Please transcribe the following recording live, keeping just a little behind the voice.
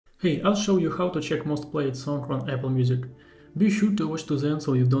Hey, I'll show you how to check most played song on Apple Music. Be sure to watch to the end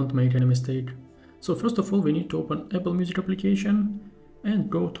so you don't make any mistake. So first of all we need to open Apple Music application and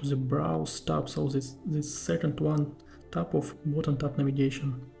go to the Browse tab, so this second one tab of bottom tab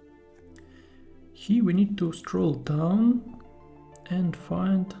navigation. Here we need to scroll down and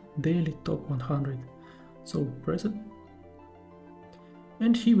find Daily Top 100. So press it.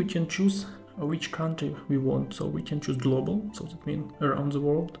 And here we can choose which country we want. So we can choose global, so that means around the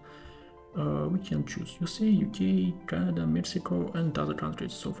world. We can choose USA, UK, Canada, Mexico and other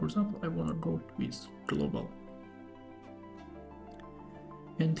countries. So for example, I want to go with global.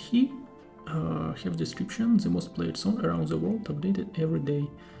 And here have description, the most played song around the world updated every day.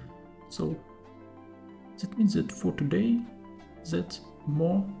 So that means that for today, that's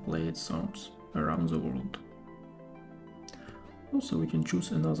more played songs around the world. Also we can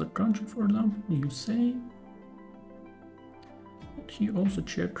choose another country, for example, USA. And here also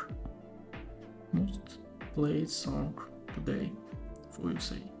check most played song today for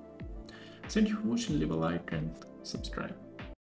USA. Thank you for watching, leave a like and subscribe.